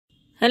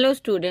Hello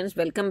students,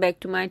 welcome back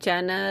to my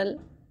channel.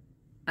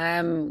 I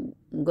am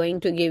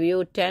going to give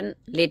you 10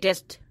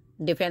 latest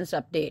defense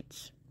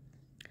updates.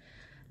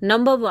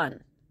 Number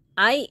 1.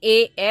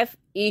 IAF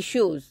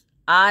issues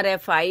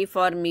RFI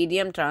for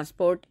medium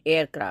transport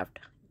aircraft,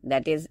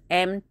 that is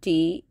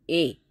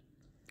MTA.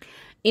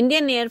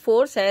 Indian Air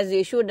Force has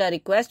issued a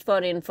request for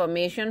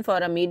information for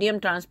a medium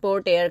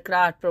transport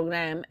aircraft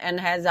program and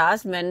has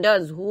asked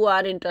vendors who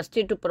are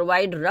interested to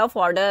provide rough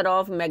order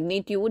of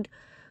magnitude,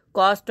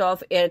 cost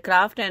of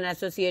aircraft and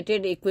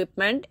associated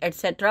equipment,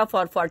 etc.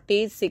 for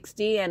 40,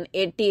 60 and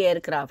 80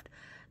 aircraft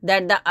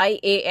that the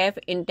IAF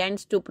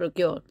intends to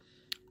procure.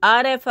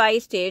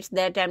 RFI states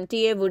that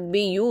MTA would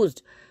be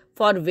used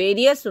for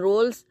various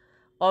roles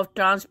of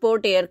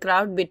transport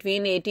aircraft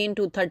between 18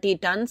 to 30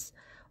 tons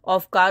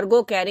of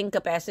cargo carrying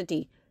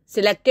capacity.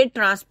 Selected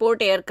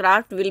transport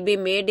aircraft will be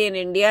made in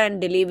India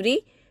and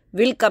delivery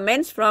will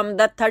commence from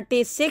the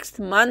 36th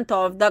month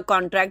of the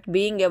contract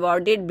being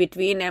awarded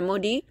between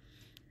MOD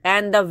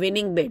and the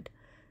winning bid.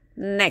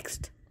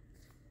 Next,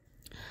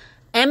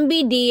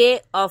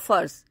 MBDA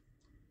offers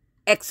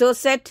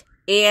EXOCET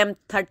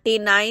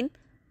AIM-39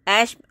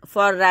 AShM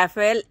for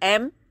Rafale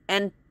M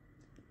and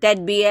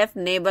TEDBF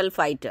naval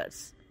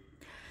fighters.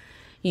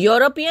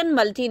 European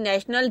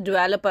multinational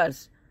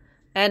developers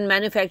and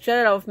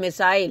manufacturer of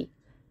missile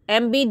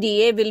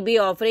MBDA will be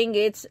offering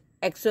its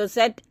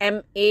EXOCET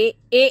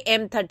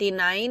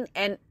AIM-39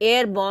 an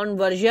airborne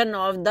version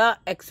of the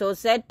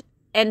EXOCET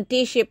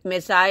anti-ship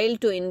missile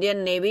to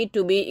Indian Navy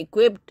to be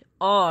equipped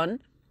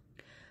on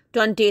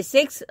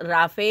 26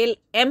 Rafale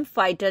M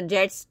fighter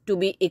jets to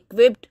be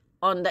equipped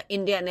on the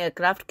Indian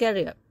aircraft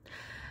carrier.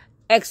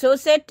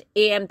 EXOCET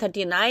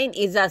AIM-39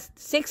 is a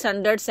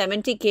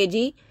 670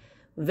 kg,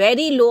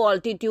 very low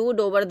altitude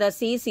over the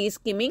sea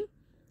skimming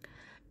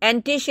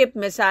anti-ship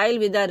missile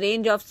with a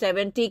range of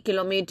 70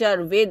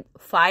 km with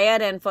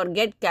fire and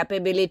forget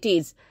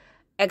capabilities.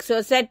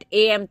 EXOCET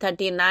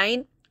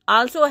AIM-39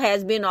 also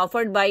has been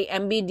offered by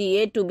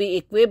MBDA to be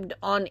equipped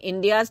on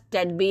India's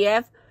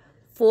TEDBF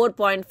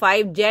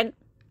 4.5 Gen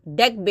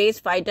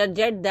deck-based fighter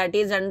jet that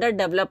is under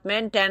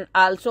development and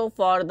also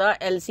for the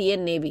LCA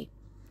Navy.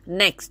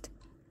 Next,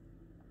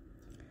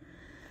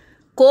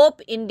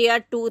 COPE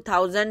India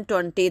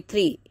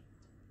 2023.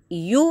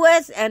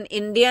 US and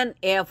Indian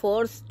Air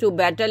Force to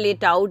battle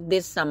it out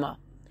this summer.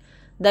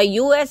 The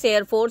US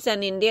Air Force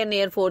and Indian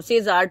Air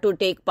Forces are to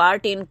take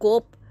part in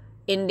COPE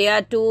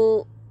India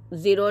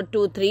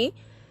 2023,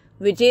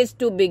 which is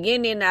to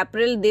begin in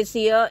April this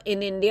year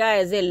in India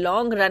as a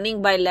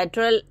long-running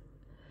bilateral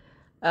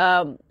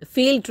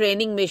field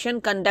training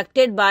mission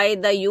conducted by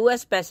the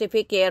US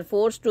Pacific Air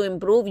Force to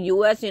improve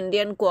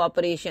US-Indian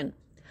cooperation.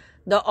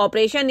 The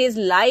operation is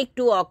like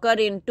to occur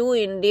in two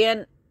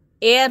Indian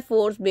Air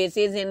Force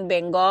bases in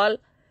Bengal,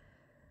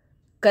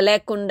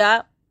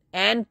 Kalekunda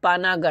and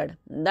Panagarh.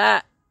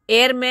 The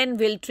airmen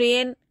will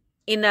train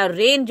in a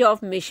range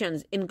of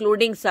missions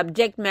including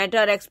subject matter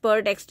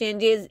expert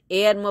exchanges,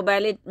 air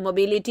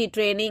mobility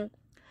training,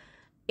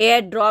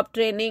 airdrop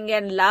training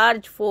and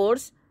large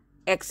force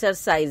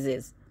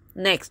exercises.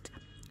 Next,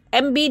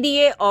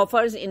 MBDA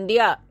offers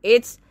India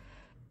its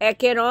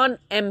AKERON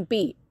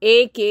MP,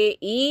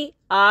 AKERON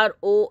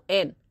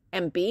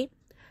MP,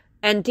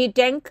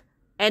 anti-tank,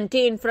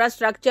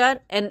 anti-infrastructure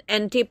and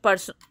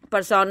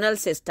anti-personnel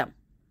system.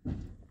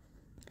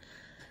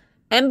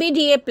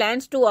 MBDA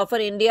plans to offer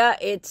India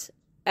its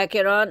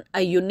AKERON,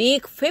 a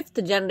unique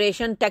 5th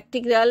generation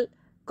tactical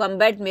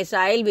combat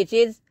missile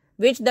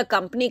which the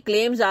company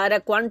claims are a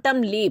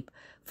quantum leap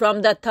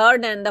from the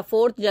 3rd and the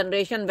 4th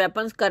generation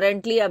weapons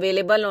currently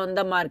available on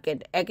the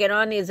market.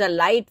 AKERON is a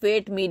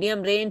lightweight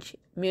medium range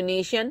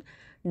munition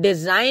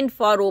designed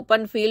for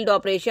open field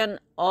operation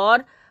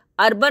or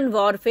urban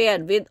warfare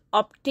with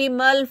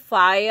optimal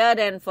fire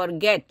and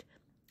forget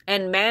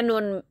and man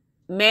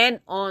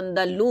on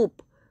the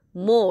loop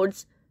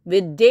modes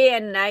with day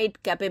and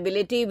night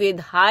capability with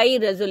high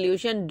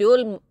resolution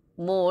dual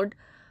mode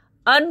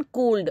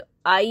uncooled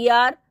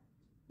IR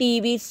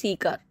TV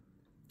seeker.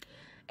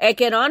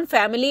 AKERON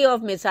family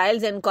of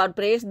missiles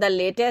incorporates the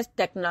latest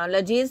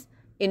technologies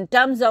in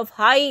terms of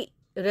high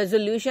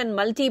resolution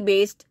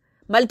multi-band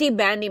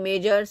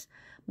imagers,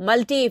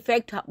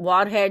 multi-effect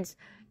warheads,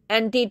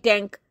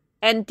 anti-tank,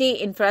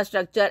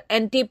 anti-infrastructure,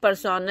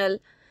 anti-personnel,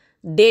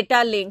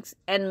 data links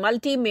and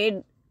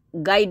multi-mode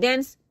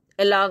guidance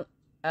along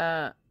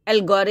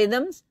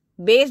algorithms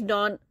based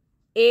on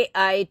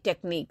AI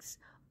techniques.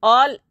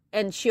 All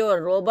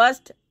ensure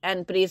robust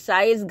and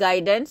precise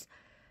guidance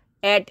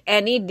at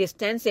any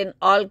distance in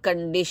all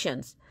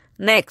conditions.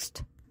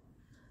 Next,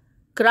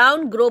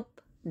 Crown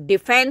Group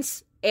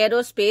Defense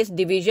Aerospace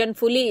Division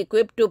fully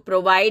equipped to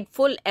provide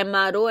full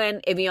MRO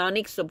and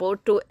avionics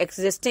support to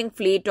existing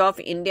fleet of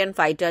Indian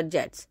fighter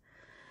jets.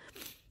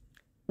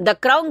 The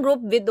Crown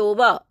Group, with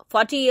over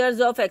 40 years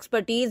of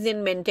expertise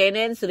in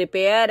maintenance,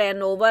 repair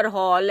and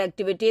overhaul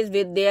activities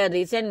with their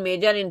recent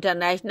major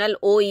international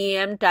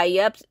OEM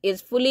tie-ups, is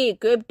fully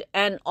equipped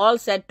and all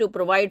set to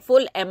provide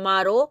full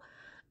MRO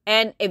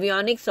and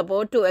avionics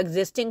support to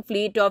existing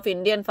fleet of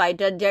Indian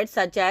fighter jets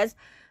such as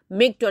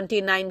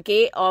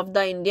MiG-29K of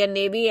the Indian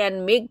Navy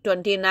and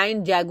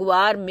MiG-29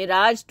 Jaguar,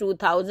 Mirage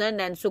 2000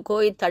 and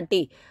Sukhoi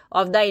 30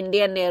 of the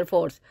Indian Air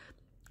Force.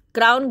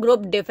 Crown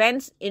Group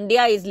Defence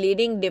India is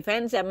leading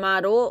defence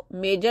MRO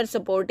major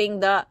supporting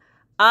the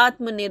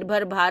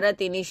Atmanirbhar Bharat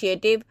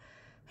initiative,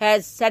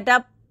 has set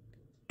up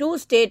 2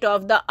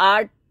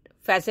 state-of-the-art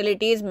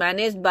facilities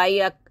managed by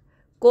a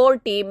core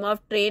team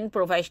of trained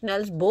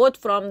professionals both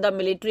from the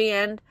military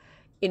and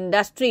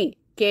industry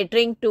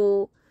catering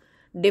to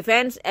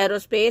defence,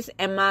 aerospace,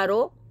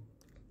 MRO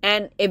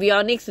and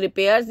avionics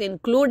repairs,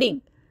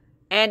 including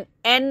an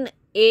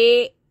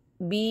NABL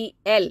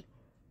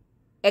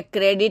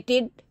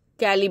accredited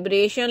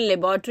calibration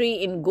laboratory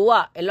in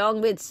Goa, along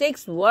with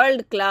 6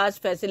 world-class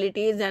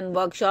facilities and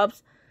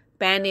workshops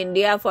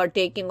pan-India for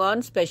taking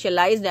on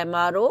specialized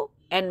MRO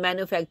and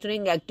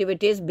manufacturing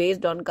activities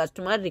based on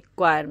customer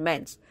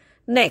requirements.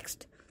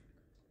 Next,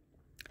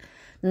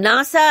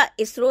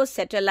 NASA-ISRO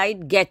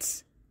satellite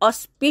gets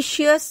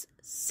auspicious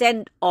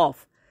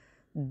send-off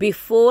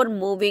before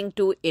moving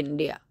to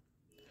India.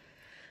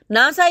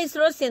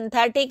 NASA-ISRO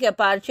Synthetic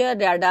Aperture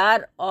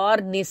Radar or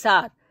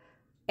NISAR,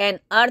 an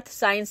Earth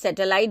science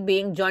satellite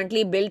being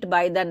jointly built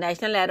by the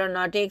National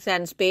Aeronautics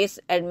and Space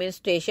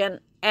Administration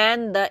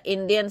and the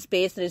Indian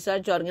Space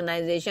Research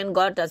Organization,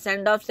 got a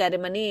send-off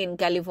ceremony in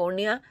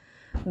California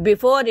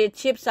before it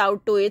ships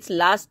out to its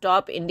last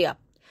stop, India.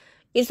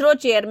 ISRO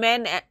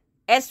Chairman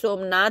S.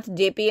 Somnath,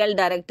 JPL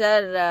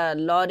Director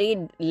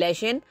Laurie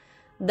Leshin,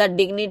 the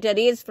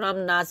dignitaries from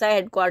NASA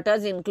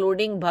headquarters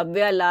including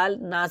Bhavya Lal,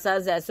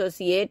 NASA's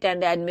Associate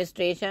and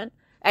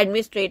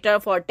Administrator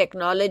for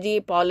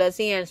Technology,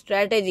 Policy and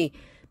Strategy,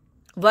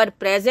 were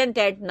present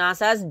at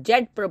NASA's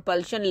Jet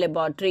Propulsion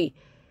Laboratory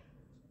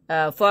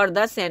for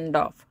the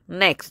send-off.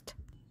 Next,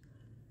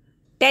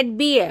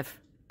 TEDBF,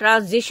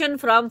 transition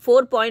from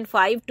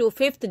 4.5 to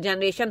 5th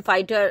generation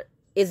fighter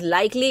is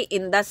likely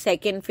in the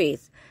second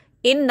phase.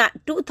 In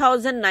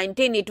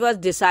 2019, it was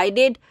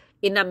decided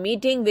in a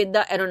meeting with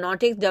the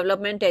Aeronautics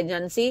Development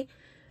Agency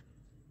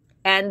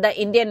and the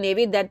Indian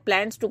Navy that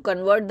plans to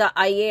convert the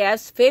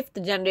IAF's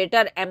 5th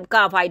generator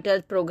MCA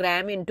fighters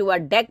program into a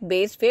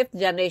deck-based 5th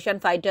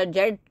generation fighter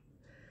jet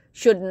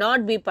should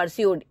not be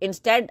pursued.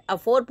 Instead, a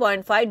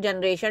 4.5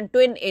 generation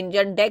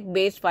twin-engine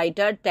deck-based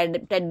fighter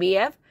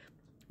TEDBF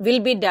will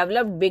be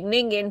developed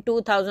beginning in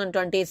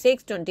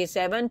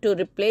 2026-27 to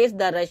replace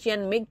the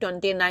Russian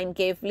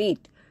MiG-29K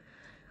fleet.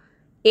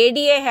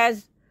 ADA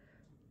has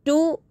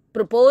 2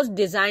 proposed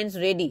designs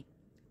ready.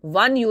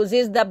 One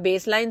uses the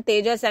baseline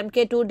Tejas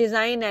Mk2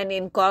 design and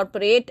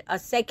incorporate a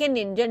second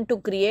engine to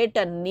create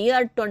a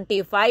near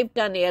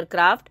 25-ton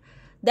aircraft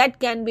that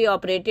can be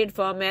operated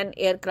from an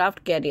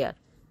aircraft carrier.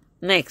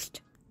 Next,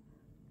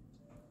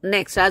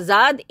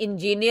 AZAD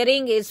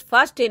Engineering is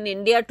first in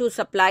India to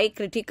supply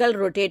critical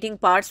rotating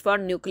parts for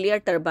nuclear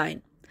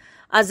turbine.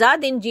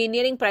 AZAD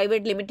Engineering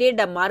Private Limited,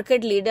 a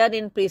market leader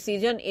in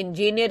precision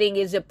engineering,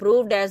 is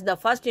approved as the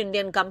first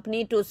Indian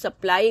company to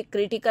supply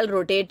critical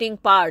rotating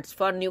parts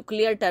for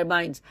nuclear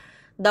turbines.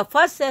 The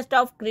first set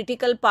of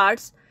critical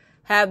parts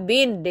have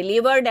been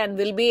delivered and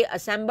will be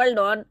assembled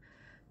on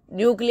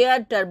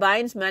nuclear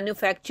turbines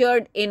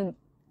manufactured in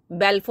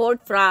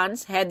Belfort,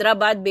 France,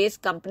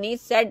 Hyderabad-based company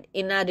said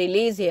in a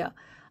release here.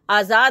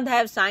 AZAD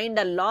have signed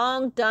a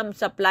long-term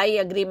supply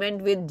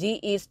agreement with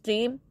GE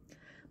Stream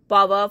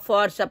Power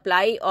for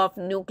supply of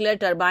nuclear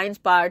turbines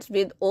parts,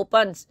 which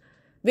opens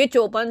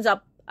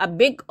up a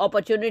big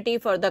opportunity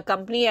for the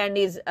company and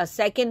is a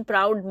second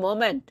proud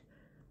moment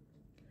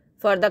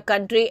for the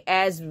country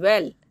as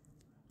well.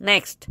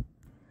 Next,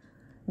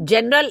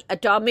 General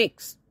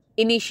Atomics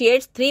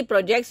initiates 3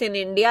 projects in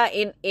India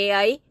in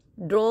AI,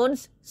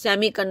 drones,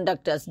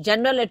 semi-conductors.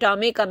 General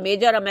Atomic, a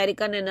major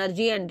American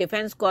energy and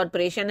defense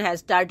corporation, has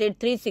started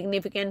 3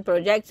 significant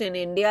projects in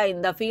India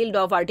in the field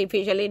of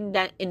artificial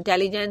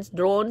intelligence,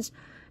 drones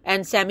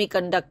and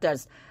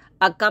semi-conductors.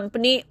 A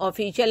company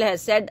official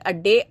has said a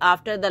day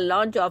after the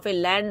launch of a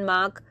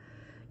landmark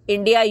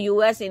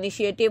India-US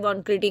initiative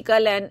on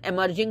critical and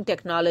emerging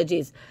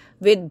technologies.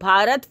 With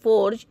Bharat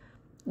Forge,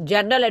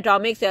 General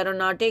Atomics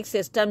Aeronautics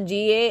System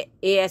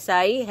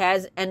GAASI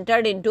has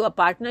entered into a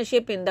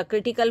partnership in the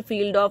critical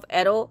field of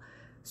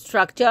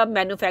aerostructure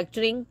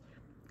manufacturing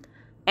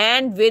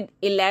and with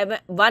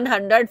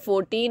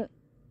 114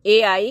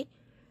 AI,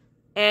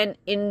 an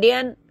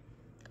Indian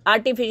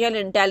artificial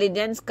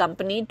intelligence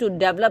company, to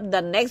develop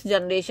the next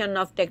generation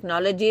of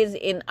technologies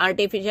in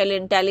artificial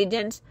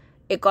intelligence,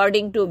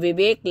 according to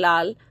Vivek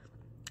Lal,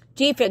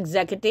 Chief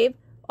Executive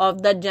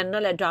of the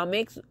General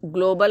Atomics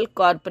Global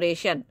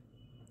Corporation.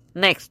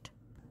 Next,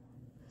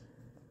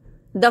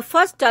 the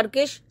first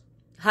Turkish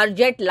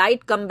Hurjet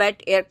light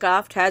combat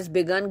aircraft has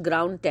begun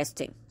ground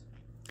testing.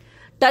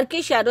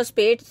 Turkish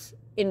aerospace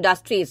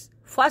industries'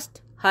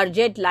 first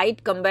Hurjet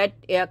light combat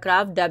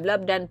aircraft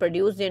developed and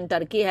produced in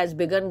Turkey has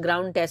begun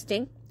ground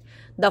testing.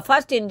 The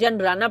first engine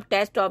run-up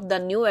test of the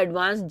new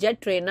advanced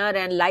jet trainer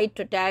and light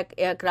attack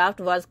aircraft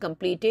was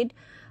completed.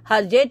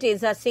 Hurjet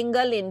is a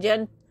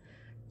single-engine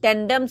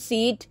tandem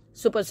seat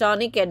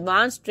supersonic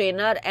advanced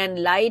trainer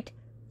and light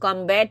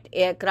combat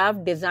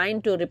aircraft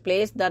designed to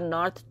replace the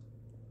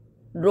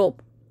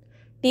Northrop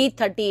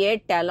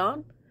T-38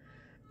 Talon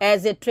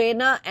as a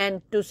trainer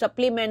and to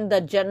supplement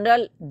the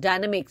General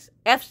Dynamics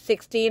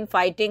F-16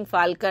 Fighting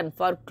Falcon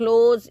for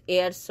close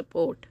air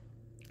support.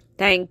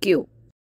 Thank you.